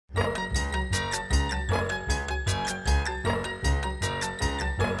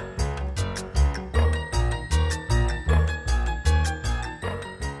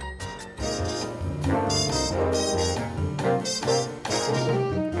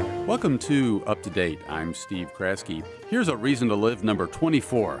Welcome to Up to Date. I'm Steve Kraske. Here's A Reason to Live number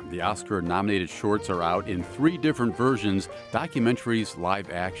 24. The Oscar-nominated shorts are out in 3 different versions: documentaries, live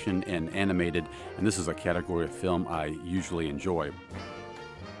action, and animated. And this is a category of film I usually enjoy.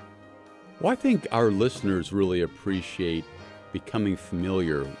 Well, I think our listeners really appreciate becoming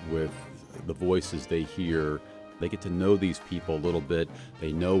familiar with the voices they hear. They get to know these people a little bit.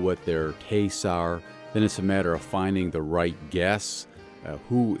 They know what their tastes are. Then it's a matter of finding the right guests.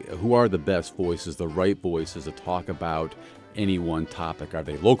 Who are the best voices, the right voices to talk about any one topic? Are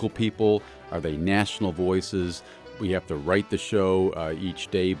they local people? Are they national voices? We have to write the show each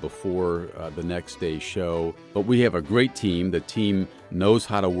day before the next day's show. But we have a great team. The team knows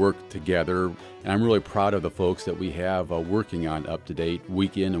how to work together. And I'm really proud of the folks that we have working on Up to Date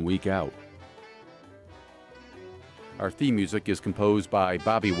week in and week out. Our theme music is composed by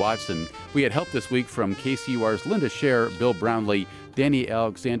Bobby Watson. We had help this week from KCUR's Linda Scher, Bill Brownlee, Danny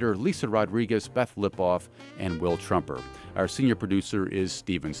Alexander, Lisa Rodriguez, Beth Lipoff, and Will Trumper. Our senior producer is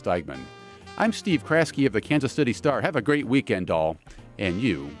Steven Steigman. I'm Steve Kraske of the Kansas City Star. Have a great weekend, all, and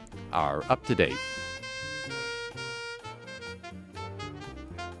you are up to date.